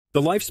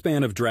The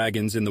lifespan of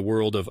dragons in the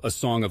world of A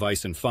Song of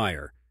Ice and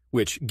Fire,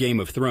 which Game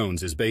of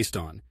Thrones is based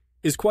on,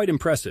 is quite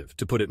impressive,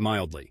 to put it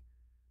mildly.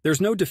 There's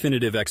no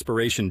definitive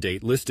expiration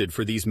date listed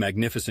for these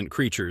magnificent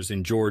creatures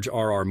in George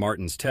R.R.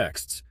 Martin's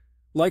texts,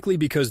 likely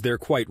because they're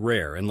quite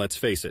rare, and let's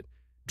face it,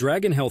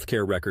 dragon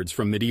healthcare records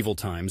from medieval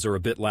times are a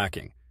bit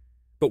lacking.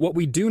 But what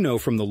we do know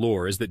from the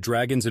lore is that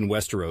dragons in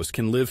Westeros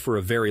can live for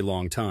a very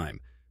long time,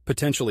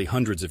 potentially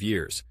hundreds of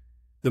years.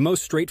 The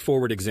most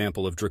straightforward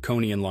example of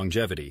draconian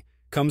longevity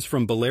comes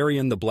from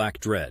Balerion the Black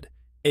Dread,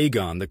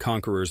 Aegon the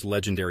Conqueror's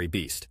legendary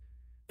beast.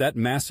 That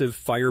massive,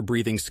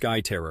 fire-breathing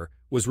sky terror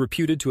was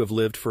reputed to have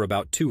lived for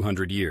about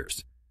 200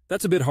 years.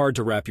 That's a bit hard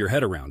to wrap your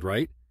head around,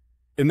 right?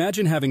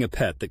 Imagine having a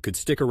pet that could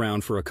stick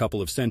around for a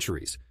couple of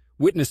centuries,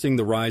 witnessing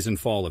the rise and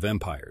fall of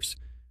empires.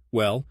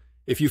 Well,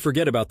 if you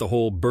forget about the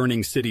whole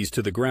burning cities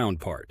to the ground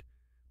part.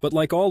 But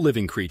like all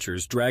living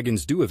creatures,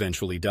 dragons do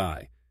eventually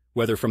die,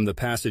 whether from the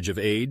passage of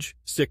age,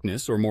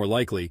 sickness, or more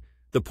likely,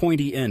 the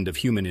pointy end of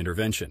human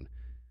intervention.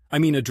 I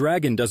mean, a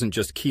dragon doesn't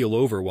just keel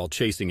over while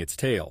chasing its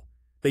tail.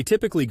 They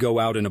typically go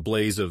out in a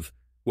blaze of,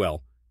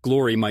 well,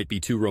 glory might be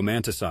too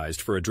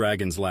romanticized for a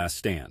dragon's last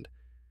stand.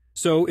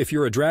 So, if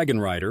you're a dragon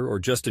rider or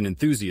just an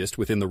enthusiast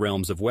within the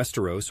realms of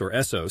Westeros or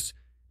Essos,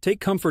 take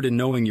comfort in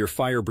knowing your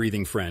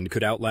fire-breathing friend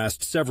could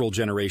outlast several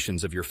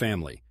generations of your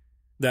family.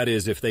 That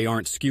is, if they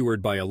aren't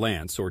skewered by a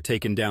lance or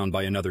taken down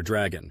by another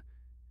dragon.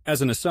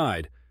 As an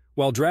aside,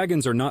 while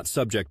dragons are not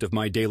subject of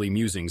my daily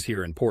musings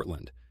here in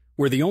Portland,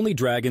 where the only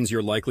dragons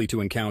you're likely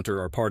to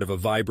encounter are part of a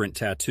vibrant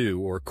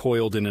tattoo or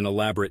coiled in an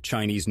elaborate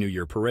Chinese New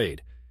Year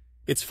parade,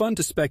 it's fun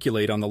to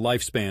speculate on the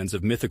lifespans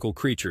of mythical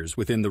creatures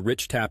within the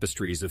rich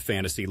tapestries of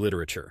fantasy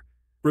literature.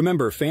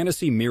 Remember,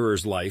 fantasy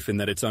mirrors life in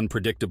that it's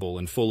unpredictable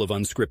and full of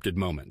unscripted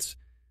moments.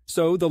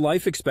 So, the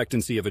life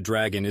expectancy of a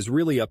dragon is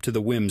really up to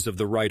the whims of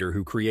the writer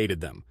who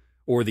created them,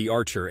 or the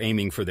archer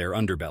aiming for their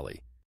underbelly.